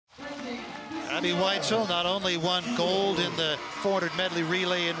Abbey Weitzeil not only won gold in the 400 medley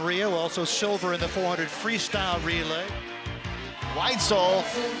relay in Rio, also silver in the 400 freestyle relay. Weitzeil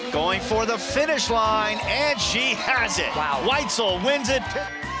going for the finish line, and she has it. Wow. Weitzeil wins it.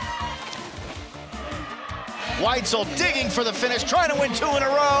 Weitzeil digging for the finish, trying to win 2 in a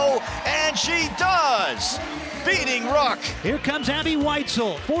row, and she does, beating Ruck. Here comes Abbey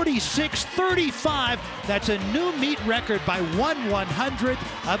Weitzeil, 46.35. That's a new meet record by 1/100th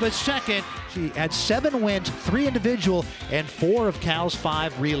of a second. She had 7 wins, 3 individual, and 4 of Cal's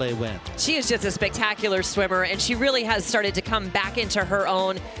 5 relay wins. She is just a spectacular swimmer, and she really has started to come back into her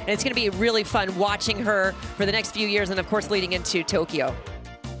own. And it's going to be really fun watching her for the next few years, and of course leading into Tokyo.